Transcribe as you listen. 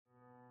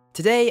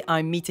Today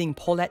I'm meeting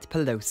Paulette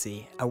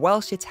Pelosi, a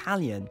Welsh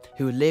Italian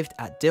who lived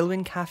at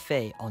Dillwyn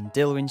Cafe on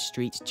Dillwyn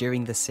Street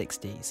during the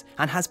 60s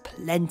and has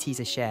plenty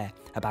to share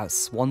about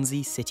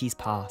Swansea City's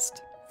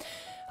past.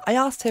 I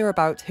asked her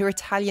about her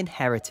Italian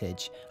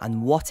heritage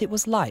and what it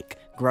was like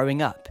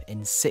growing up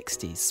in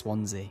 60s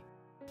Swansea.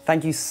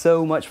 Thank you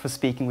so much for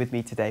speaking with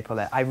me today,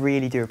 Paulette. I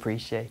really do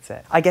appreciate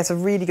it. I guess a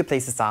really good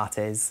place to start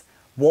is,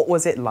 what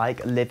was it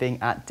like living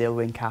at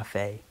Dillwyn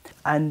Cafe?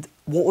 And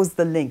what was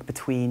the link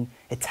between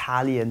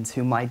Italians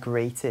who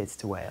migrated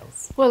to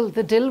Wales? Well,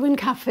 the Dillwyn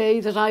Cafe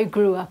that I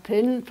grew up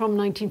in from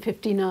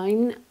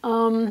 1959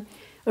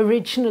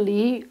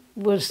 originally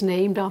was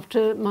named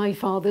after my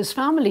father's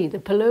family, the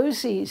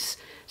Pelosis.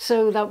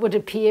 So that would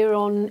appear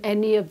on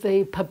any of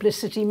the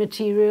publicity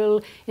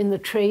material, in the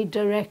trade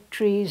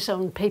directories,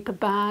 on paper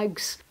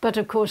bags. But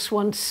of course,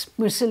 once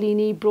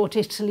Mussolini brought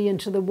Italy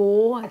into the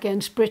war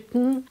against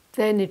Britain,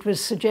 then it was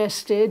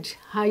suggested,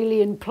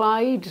 highly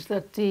implied,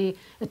 that the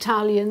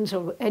Italians,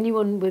 or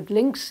anyone with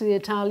links to the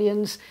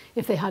Italians,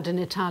 if they had an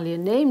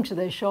Italian name to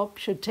their shop,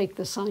 should take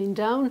the sign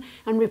down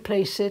and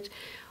replace it.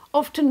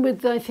 Often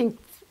with, I think,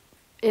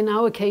 in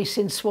our case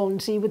in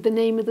Swansea, with the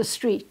name of the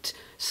street.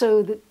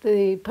 So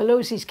the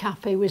Pelosi's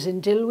Cafe was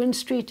in Dillwyn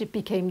Street, it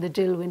became the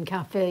Dillwyn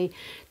Cafe.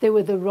 There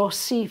were the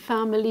Rossi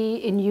family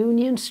in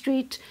Union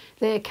Street,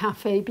 their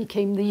cafe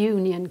became the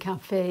Union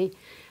Cafe.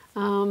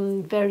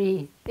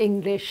 Very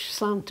English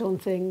slant on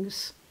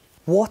things.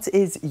 What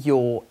is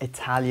your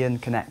Italian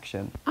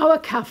connection? Our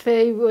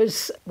cafe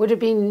would have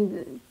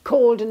been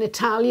called an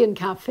Italian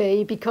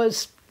cafe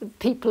because the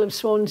people of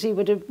Swansea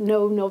would have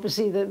known,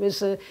 obviously, there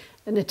was an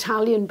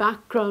Italian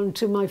background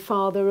to my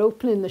father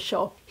opening the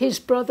shop. His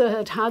brother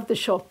had had the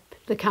shop,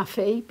 the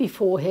cafe,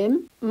 before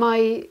him.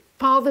 My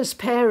father's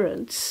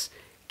parents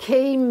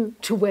came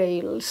to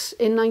Wales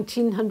in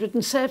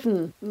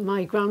 1907.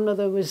 My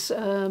grandmother was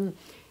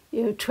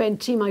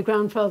 20, my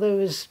grandfather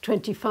was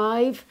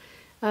 25.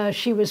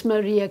 She was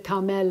Maria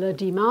Carmela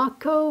Di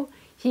Marco,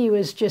 he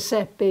was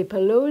Giuseppe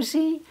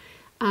Pelosi,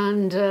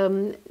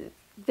 and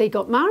they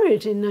got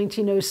married in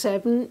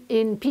 1907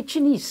 in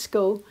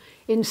Piccinisco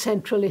in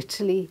central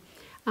Italy.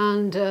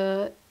 And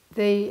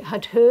they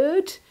had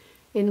heard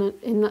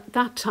in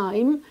that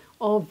time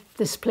of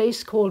this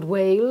place called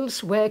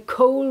Wales, where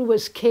coal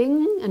was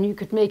king and you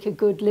could make a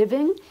good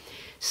living.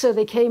 So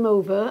they came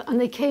over, and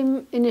they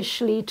came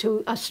initially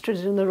to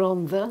Ystrad and the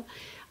Rhondda,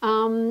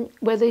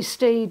 where they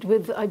stayed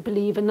with, I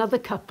believe, another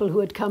couple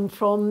who had come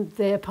from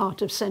their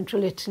part of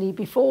central Italy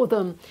before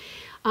them.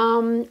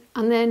 And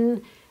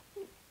then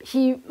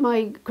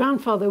my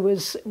grandfather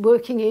was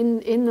working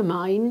in the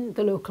mine,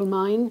 the local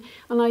mine,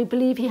 and I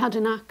believe he had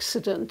an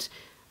accident.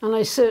 And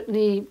I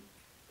certainly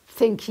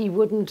think he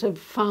wouldn't have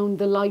found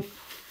the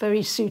life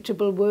very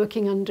suitable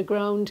working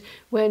underground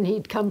when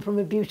he'd come from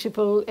a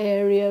beautiful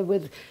area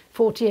with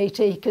 48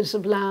 acres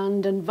of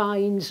land and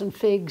vines and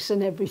figs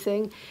and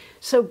everything.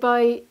 So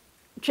by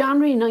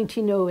January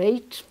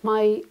 1908,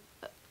 my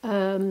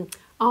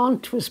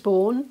aunt was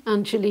born,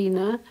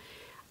 Angelina,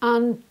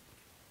 and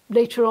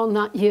later on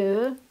that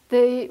year,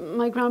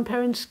 my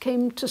grandparents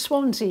came to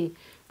Swansea,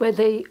 where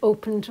they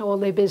opened all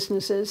their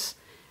businesses.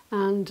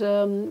 And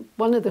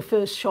one of the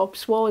first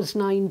shops was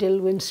 9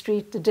 Dillwyn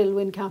Street, the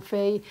Dillwyn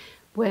Cafe,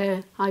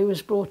 where I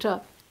was brought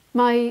up.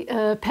 My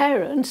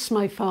parents,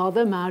 my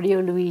father,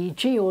 Mario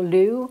Luigi, or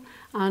Lou,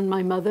 and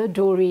my mother,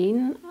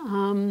 Doreen,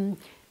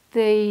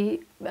 they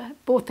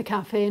bought the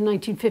cafe in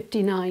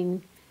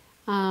 1959.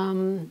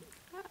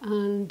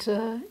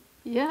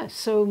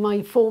 So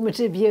my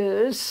formative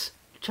years,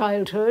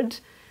 childhood,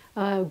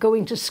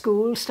 going to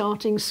school,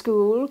 starting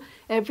school,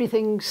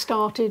 everything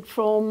started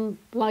from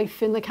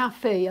life in the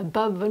cafe,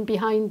 above and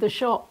behind the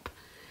shop.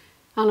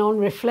 And on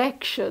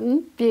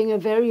reflection, being a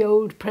very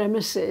old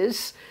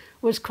premises,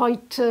 was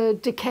quite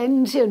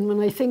Dickensian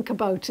when I think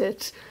about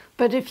it.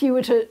 But if you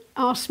were to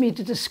ask me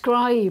to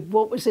describe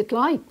what was it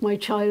like, my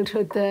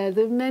childhood there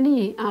are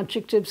many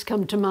adjectives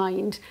come to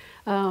mind.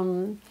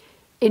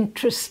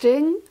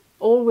 Interesting,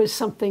 always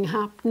something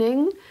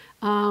happening.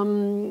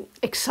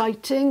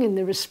 Exciting in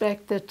the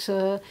respect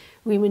that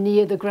we were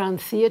near the Grand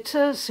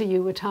Theatre, so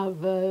you would have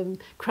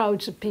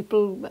crowds of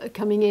people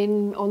coming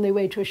in on their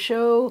way to a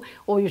show,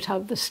 or you'd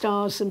have the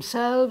stars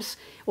themselves.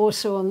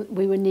 Also,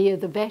 we were near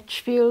the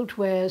Vetchfield,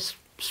 where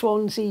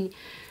Swansea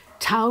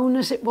Town,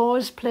 as it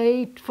was,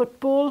 played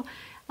football.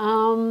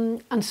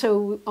 And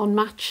so on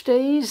match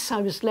days,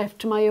 I was left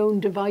to my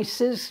own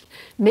devices,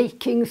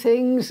 making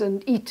things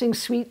and eating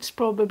sweets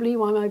probably,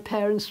 while my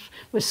parents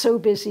were so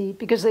busy,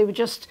 because they were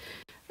just,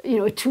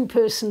 a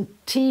two-person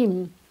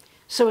team.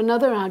 So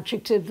another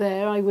adjective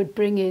there I would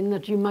bring in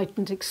that you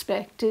mightn't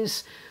expect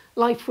is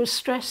life was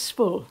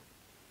stressful.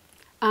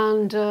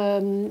 And,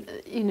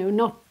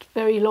 not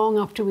very long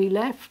after we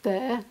left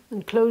there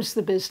and closed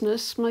the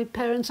business, my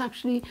parents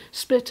actually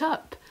split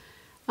up.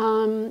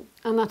 And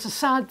that's a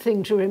sad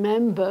thing to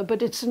remember,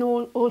 but it's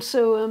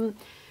also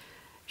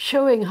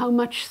showing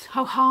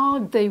how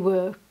hard they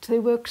worked. They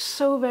worked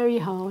so very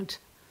hard.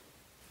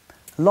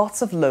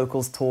 Lots of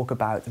locals talk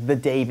about the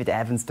David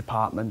Evans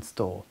department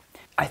store.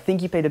 I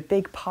think you played a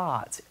big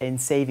part in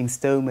saving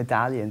stone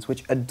medallions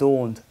which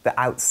adorned the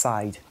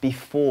outside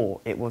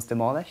before it was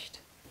demolished.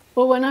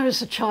 Well, when I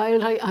was a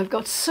child, I've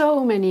got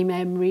so many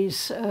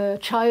memories, a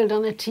child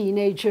and a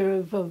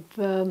teenager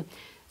of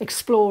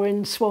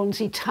exploring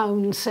Swansea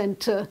town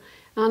centre,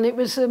 and it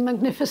was a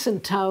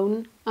magnificent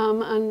town.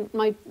 And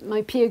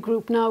my peer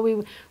group now,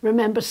 we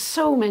remember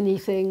so many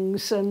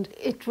things, and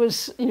it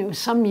was, you know,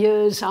 some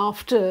years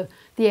after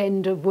the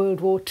end of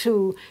World War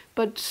II,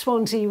 but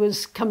Swansea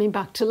was coming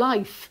back to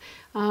life,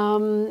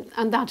 and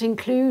that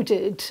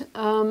included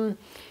in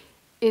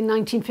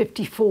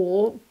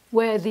 1954,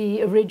 where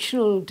the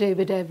original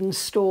David Evans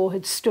store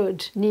had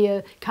stood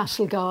near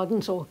Castle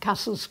Gardens, or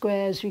Castle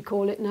Square as we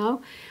call it now.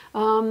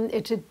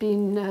 It had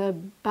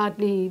been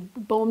badly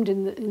bombed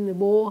in the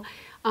war,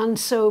 and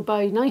so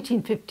by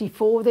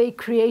 1954 they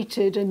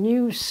created a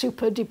new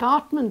super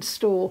department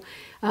store.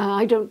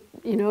 I don't,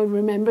 you know,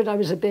 remembered I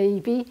was a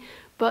baby,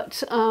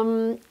 but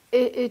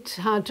it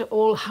had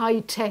all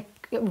high-tech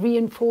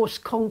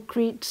reinforced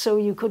concrete, so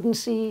you couldn't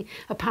see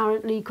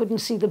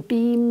the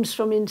beams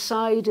from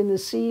inside in the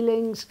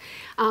ceilings,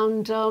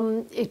 and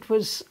it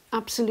was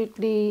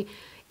absolutely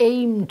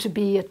aimed to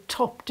be a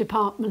top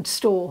department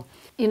store.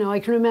 You know, I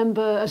can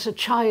remember as a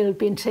child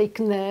being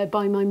taken there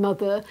by my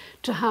mother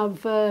to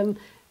have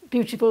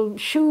beautiful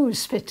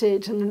shoes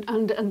fitted,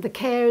 and the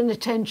care and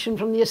attention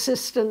from the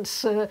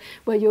assistants,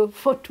 where your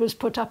foot was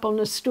put up on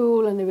a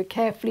stool and they would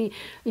carefully,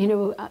 you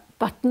know,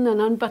 button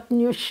and unbutton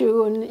your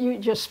shoe, and you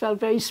just felt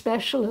very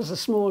special as a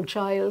small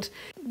child.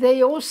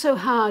 They also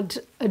had,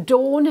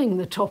 adorning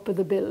the top of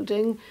the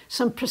building,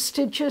 some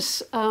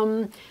prestigious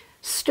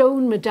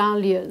stone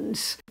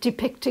medallions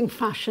depicting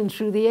fashion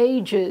through the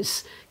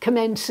ages,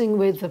 commencing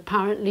with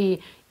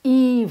apparently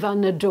Eve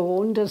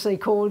unadorned, as they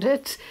called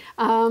it,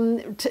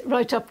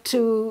 right up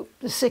to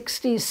the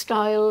 60s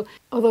style,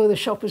 although the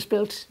shop was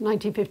built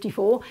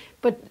 1954,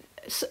 but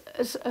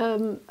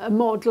a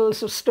model,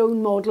 so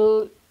stone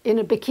model in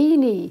a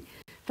bikini.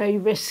 Very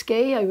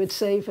risque, I would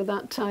say, for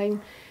that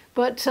time.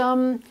 But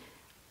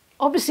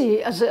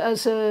obviously, as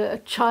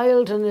a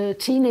child and a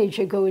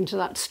teenager going to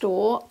that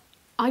store,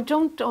 I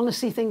don't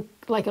honestly think,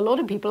 like a lot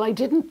of people, I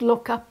didn't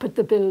look up at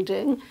the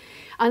building.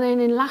 And then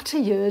in latter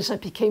years, I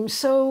became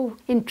so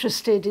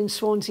interested in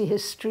Swansea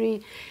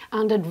history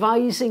and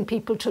advising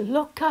people to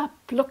look up,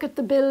 look at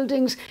the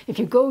buildings. If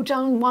you go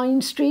down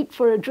Wine Street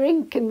for a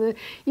drink in the,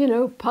 you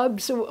know,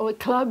 pubs or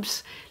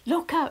clubs,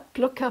 look up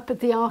at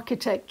the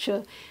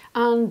architecture.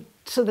 And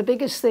so the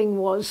biggest thing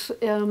was,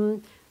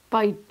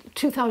 by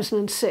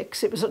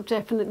 2006, it was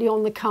definitely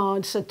on the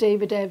cards that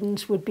David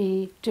Evans would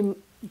be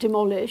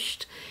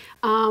demolished.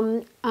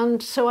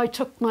 And so I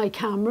took my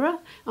camera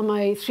and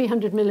my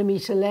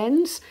 300mm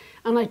lens,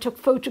 and I took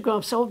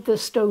photographs of the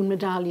stone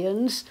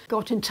medallions,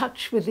 got in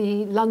touch with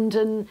the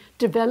London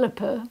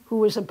developer who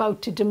was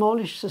about to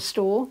demolish the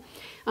store,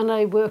 and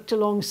I worked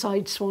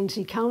alongside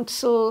Swansea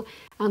Council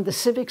and the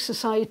Civic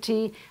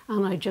Society,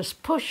 and I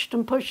just pushed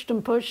and pushed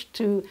and pushed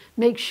to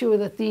make sure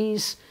that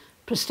these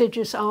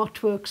prestigious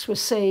artworks were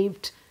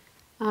saved,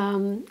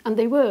 and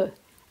they were.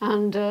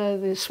 And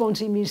the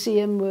Swansea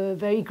Museum were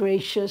very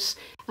gracious,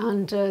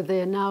 and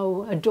they're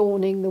now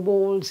adorning the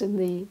walls in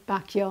the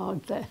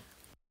backyard there.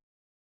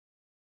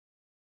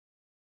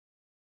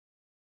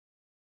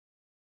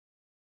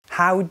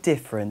 How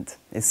different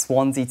is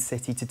Swansea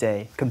City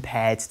today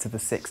compared to the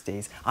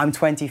 60s? I'm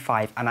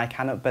 25 and I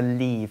cannot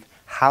believe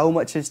how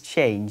much has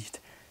changed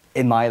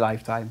in my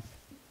lifetime.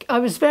 I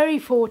was very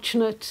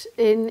fortunate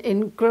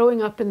in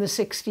growing up in the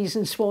 60s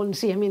in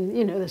Swansea. I mean,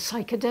 you know, the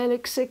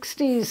psychedelic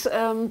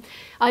 60s.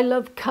 I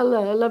love colour,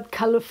 I love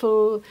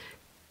colourful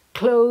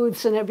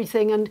clothes and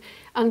everything,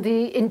 and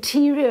the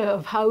interior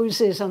of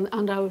houses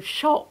and our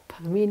shop.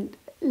 I mean,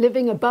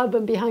 living above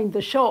and behind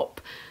the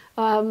shop,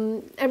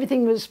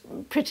 everything was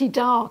pretty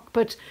dark,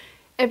 but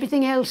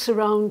everything else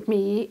around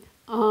me,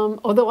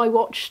 although I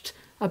watched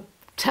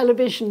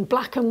television,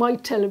 black and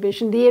white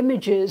television, the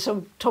images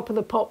of Top of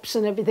the Pops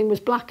and everything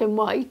was black and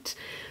white.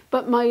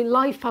 But my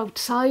life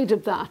outside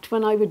of that,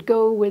 when I would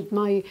go with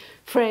my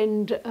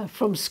friend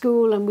from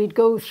school and we'd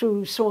go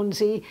through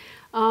Swansea,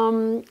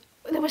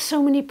 there were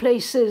so many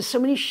places, so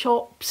many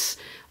shops,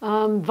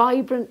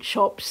 vibrant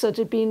shops that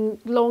had been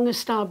long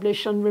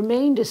established and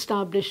remained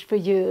established for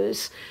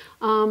years,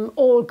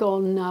 all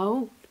gone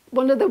now.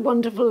 One of the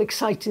wonderful,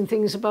 exciting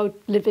things about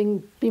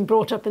being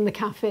brought up in the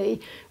cafe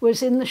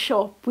was in the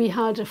shop we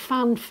had a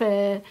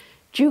fanfare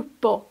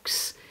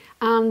jukebox,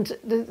 and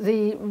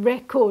the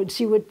records,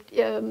 you would,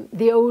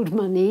 the old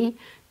money,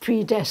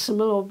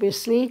 pre-decimal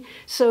obviously,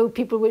 so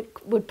people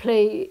would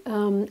play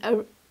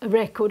a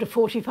record, a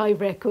 45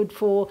 record,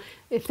 for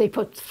if they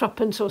put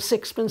threepence or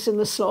sixpence in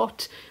the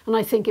slot, and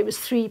I think it was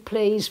 3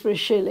 plays for a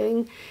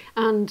shilling,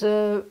 and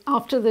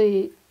after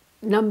the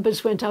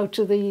numbers went out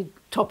to the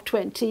top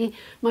 20,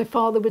 my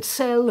father would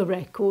sell the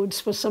records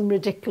for some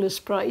ridiculous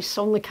price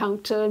on the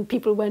counter, and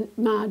people went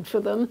mad for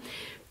them.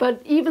 But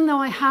even though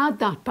I had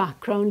that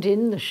background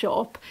in the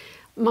shop,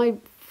 my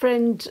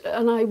friend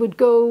and I would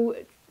go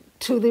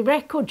to the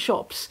record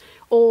shops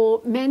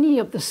or many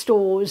of the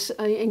stores,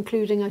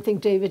 including, I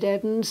think, David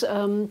Evans.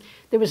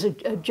 There was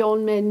a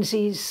John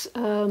Menzies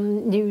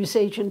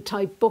newsagent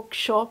type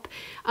bookshop.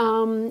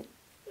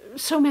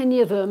 So many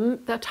of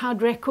them that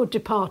had record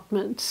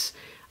departments,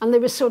 and they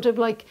were sort of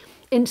like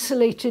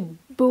insulated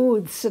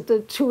booths that the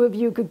two of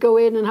you could go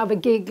in and have a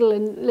giggle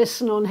and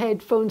listen on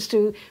headphones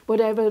to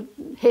whatever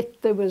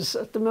hit there was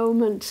at the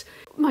moment.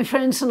 My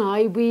friends and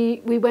I, we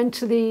went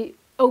to the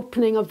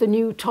opening of the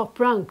new Top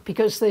Rank,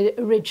 because they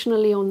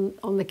originally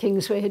on the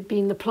Kingsway had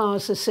been the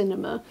Plaza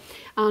Cinema,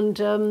 and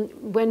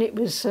when it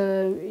was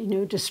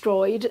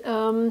destroyed,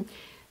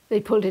 they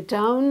pulled it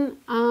down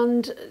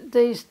and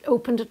they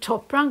opened a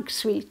Top Rank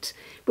suite,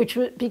 which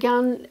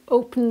began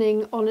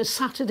opening on a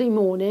Saturday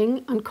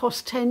morning and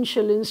cost 10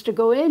 shillings to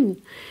go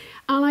in.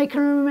 And I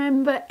can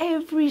remember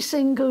every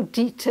single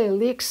detail,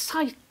 the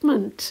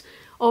excitement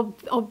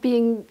of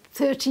being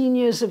 13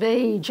 years of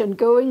age and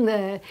going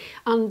there.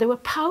 And there were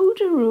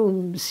powder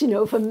rooms,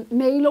 for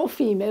male or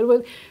female,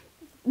 with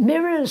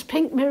mirrors,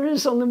 pink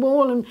mirrors on the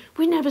wall, and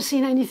we'd never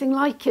seen anything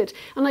like it.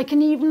 And I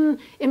can even,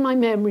 in my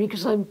memory,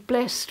 because I'm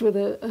blessed with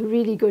a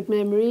really good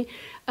memory,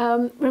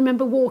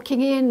 remember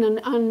walking in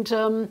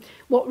and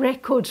what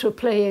records were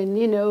playing,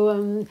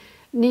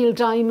 Neil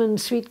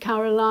Diamond, Sweet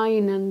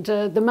Caroline, and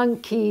the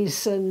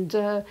Monkees,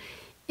 and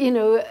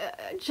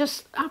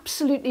just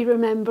absolutely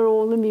remember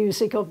all the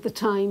music of the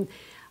time.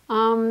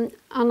 And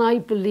I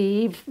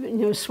believe,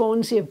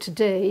 Swansea of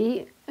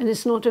today, and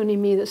it's not only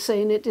me that's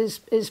saying it,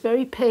 is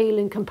very pale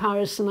in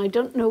comparison. I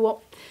don't know what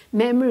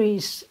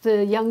memories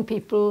the young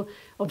people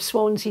of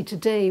Swansea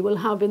today will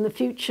have in the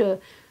future.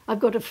 I've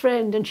got a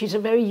friend, and she's a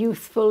very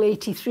youthful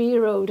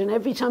 83-year-old, and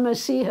every time I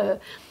see her,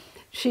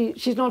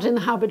 she's not in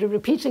the habit of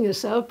repeating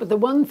herself, but the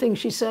one thing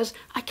she says,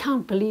 I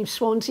can't believe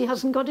Swansea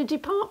hasn't got a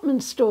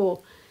department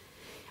store.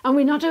 And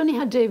we not only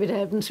had David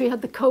Evans, we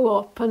had the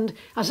Co-op, and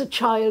as a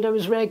child I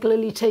was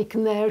regularly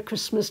taken there at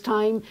Christmas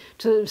time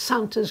to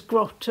Santa's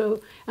Grotto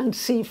and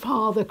see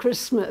Father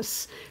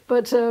Christmas.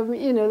 But, there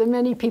are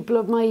many people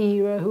of my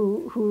era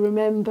who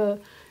remember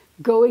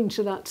going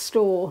to that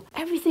store.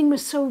 Everything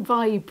was so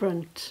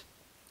vibrant.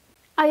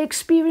 I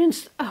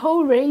experienced a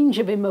whole range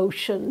of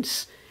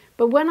emotions,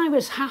 but when I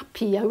was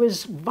happy, I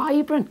was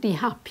vibrantly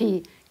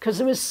happy, because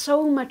there was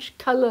so much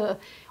colour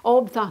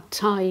of that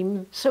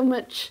time, so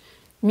much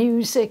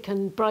music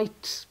and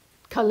bright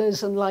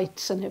colours and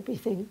lights and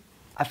everything.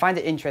 I find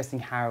it interesting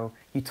how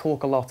you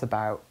talk a lot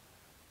about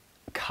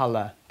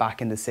colour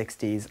back in the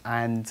 60s,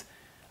 and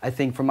I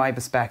think from my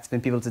perspective,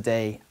 and people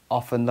today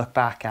often look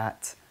back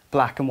at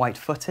black and white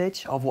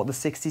footage of what the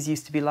 60s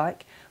used to be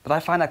like, but I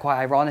find that quite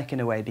ironic in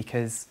a way,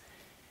 because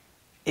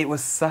it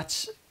was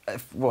such,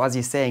 well, as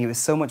you're saying, it was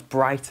so much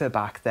brighter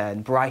back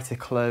then, brighter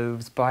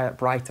clothes,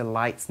 brighter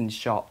lights in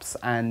shops,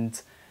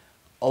 and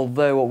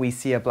although what we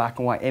see are black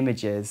and white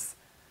images,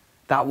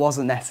 that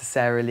wasn't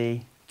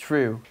necessarily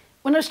true.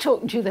 When I was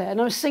talking to you there, and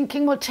I was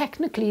thinking, well,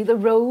 technically the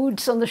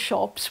roads and the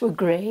shops were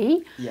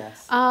grey.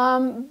 Yes.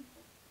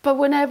 But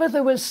whenever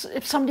there was,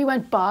 if somebody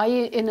went by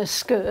in a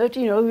skirt,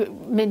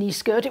 mini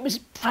skirt, it was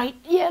bright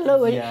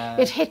yellow. Yeah.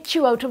 It hit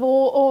you out of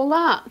all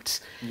that.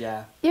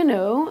 Yeah.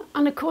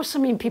 And of course,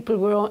 people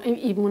were,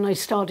 even when I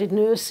started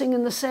nursing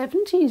in the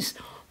 70s,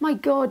 my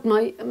God,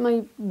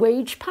 my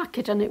wage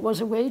packet, and it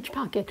was a wage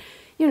packet,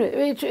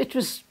 it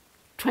was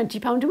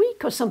 £20 a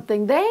week or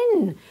something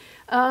then.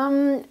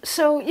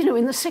 So,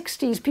 in the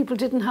 60s, people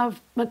didn't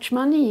have much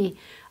money.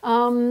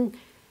 And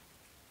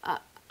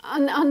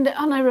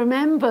I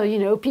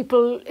remember,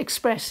 people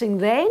expressing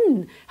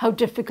then how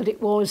difficult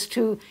it was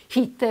to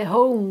heat their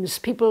homes.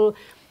 People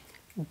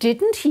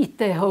didn't heat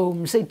their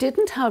homes. They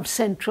didn't have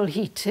central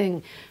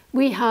heating.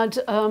 We had,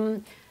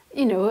 a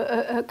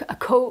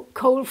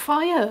coal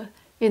fire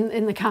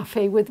in the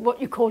cafe with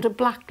what you called a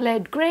black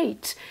lead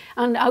grate,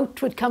 and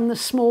out would come the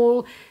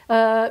small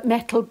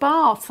metal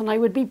bath, and I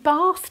would be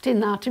bathed in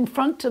that in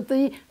front of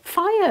the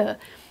fire.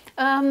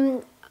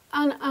 And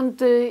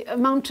the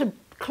amount of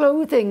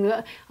clothing,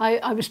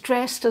 I was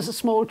dressed as a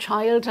small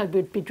child, I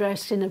would be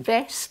dressed in a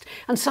vest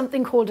and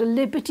something called a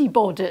Liberty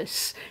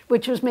bodice,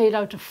 which was made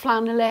out of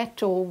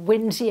flannelette or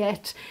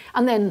winseyette,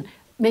 and then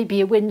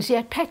maybe a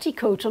winseyette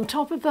petticoat on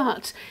top of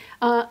that.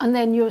 And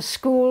then your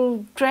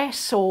school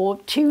dress or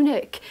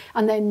tunic,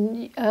 and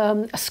then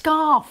a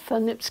scarf,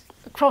 and it's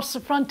across the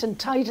front and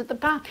tied at the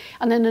back,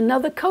 and then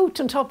another coat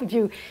on top of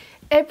you.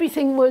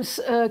 Everything was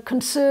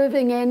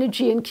conserving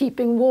energy and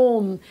keeping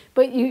warm,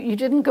 but you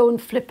didn't go and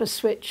flip a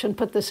switch and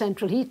put the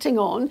central heating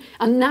on.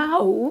 And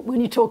now, when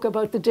you talk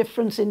about the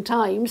difference in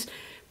times,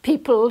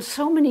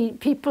 so many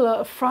people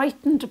are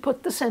frightened to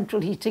put the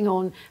central heating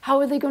on. How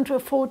are they going to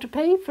afford to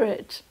pay for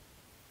it?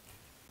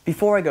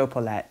 Before I go,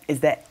 Paulette, is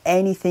there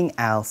anything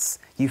else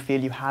you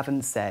feel you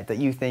haven't said that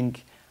you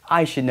think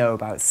I should know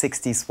about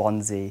 60s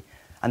Swansea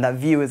and that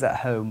viewers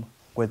at home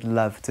would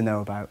love to know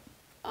about?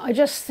 I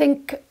just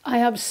think I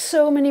have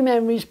so many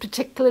memories,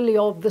 particularly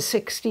of the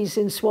 60s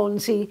in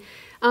Swansea.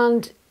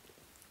 And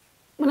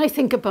when I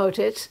think about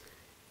it,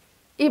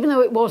 even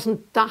though it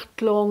wasn't that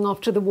long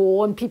after the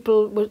war and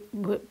people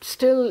were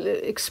still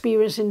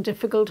experiencing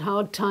difficult,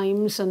 hard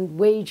times and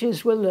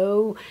wages were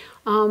low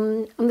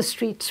and the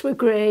streets were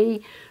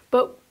grey.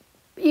 But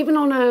even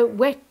on a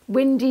wet,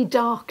 windy,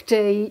 dark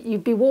day,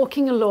 you'd be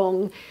walking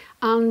along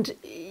and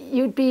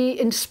you'd be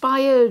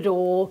inspired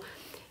or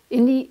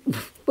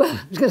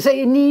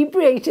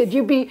inebriated.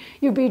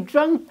 You'd be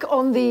drunk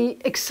on the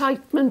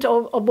excitement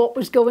of what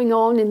was going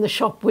on in the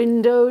shop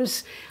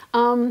windows.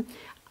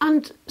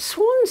 And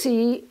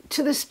Swansea,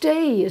 to this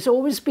day, has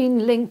always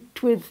been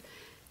linked with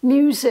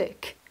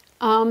music.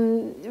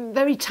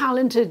 Very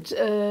talented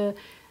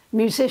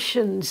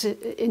musicians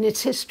in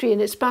its history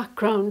and its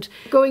background.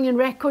 Going in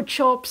record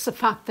shops, the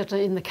fact that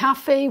in the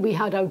cafe we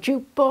had our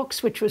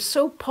jukebox, which was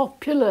so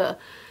popular.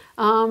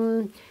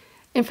 In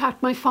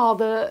fact, my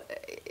father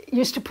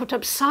used to put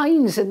up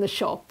signs in the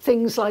shop,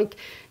 things like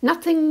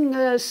nothing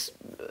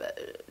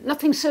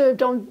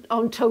served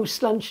on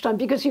toast lunchtime,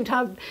 because you'd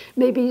have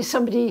maybe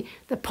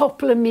the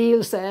popular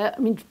meals there. I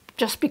mean,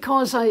 just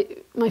because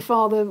my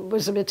father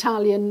was of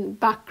Italian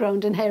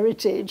background and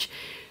heritage,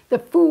 the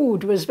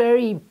food was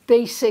very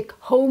basic,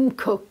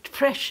 home-cooked,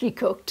 freshly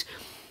cooked.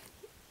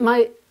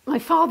 My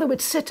father would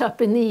sit up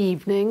in the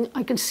evening,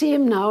 I can see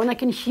him now and I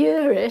can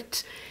hear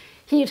it.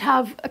 He'd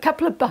have a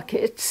couple of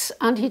buckets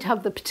and he'd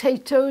have the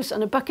potatoes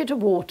and a bucket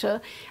of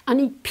water and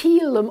he'd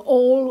peel them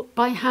all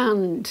by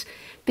hand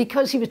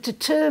because he was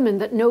determined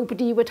that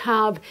nobody would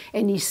have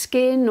any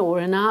skin or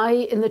an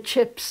eye in the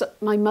chips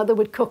that my mother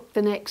would cook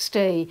the next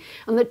day.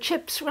 And the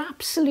chips were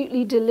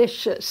absolutely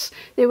delicious.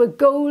 They were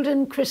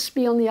golden,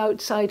 crispy on the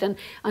outside and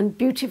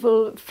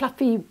beautiful,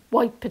 fluffy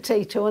white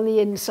potato on the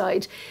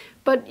inside.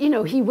 But, you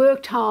know, he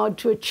worked hard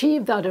to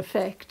achieve that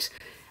effect.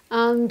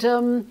 And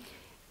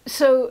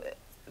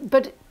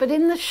But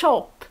in the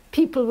shop,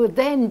 people would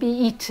then be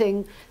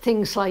eating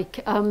things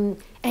like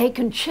egg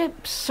and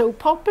chips, so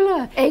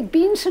popular, egg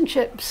beans and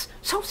chips,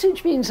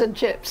 sausage beans and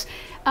chips.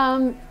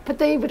 But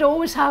they would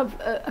always have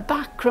a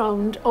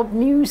background of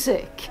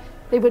music.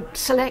 They would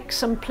select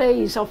some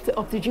plays off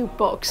the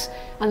jukebox,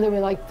 and they were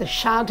like The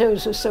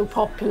Shadows were so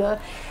popular.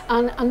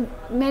 And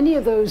many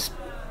of those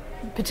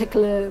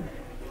particular,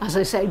 as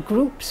I said,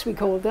 groups, we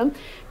called them,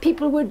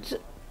 people would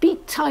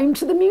beat time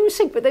to the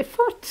music with their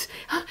foot.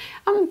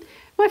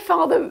 My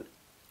father,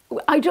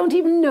 I don't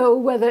even know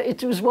whether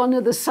it was one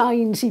of the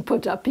signs he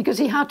put up, because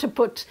he had to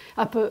put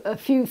up a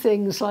few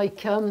things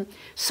like,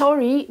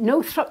 sorry,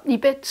 no threepenny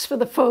bits for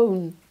the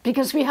phone,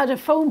 because we had a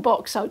phone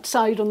box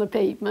outside on the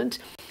pavement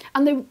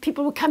and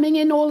people were coming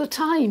in all the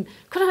time.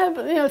 Could I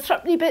have,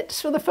 threepenny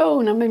bits for the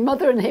phone? And my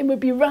mother and him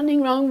would be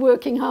running around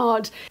working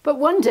hard. But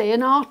one day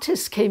an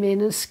artist came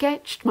in and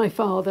sketched my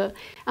father,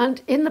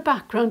 and in the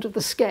background of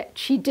the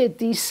sketch he did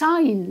these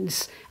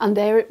signs, and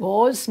there it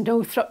was,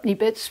 no threepenny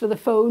bits for the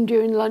phone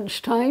during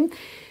lunchtime.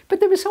 But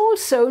there was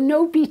also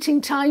no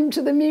beating time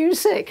to the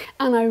music,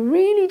 and I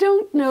really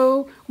don't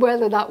know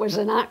whether that was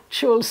an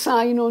actual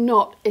sign or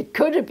not. It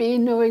could have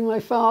been, knowing my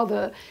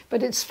father,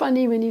 but it's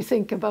funny when you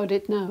think about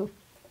it now.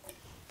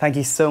 Thank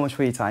you so much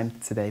for your time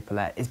today,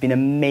 Paulette. It's been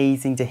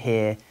amazing to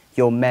hear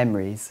your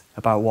memories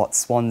about what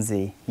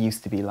Swansea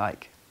used to be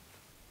like.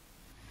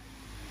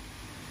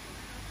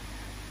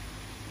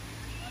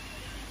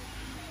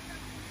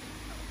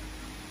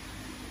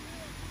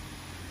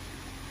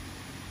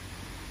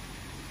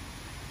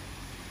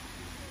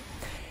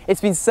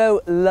 It's been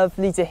so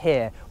lovely to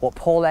hear what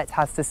Paulette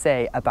has to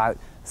say about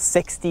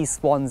 60s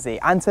Swansea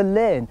and to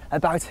learn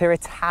about her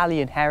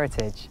Italian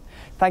heritage.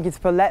 Thank you to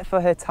Paulette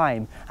for her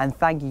time, and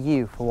thank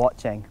you for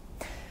watching.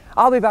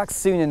 I'll be back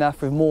soon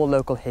enough with more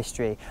local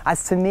history,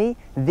 as to me,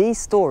 these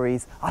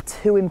stories are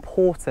too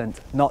important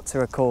not to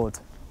record.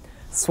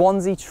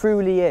 Swansea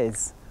truly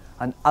is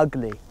an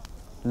ugly,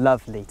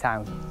 lovely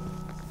town.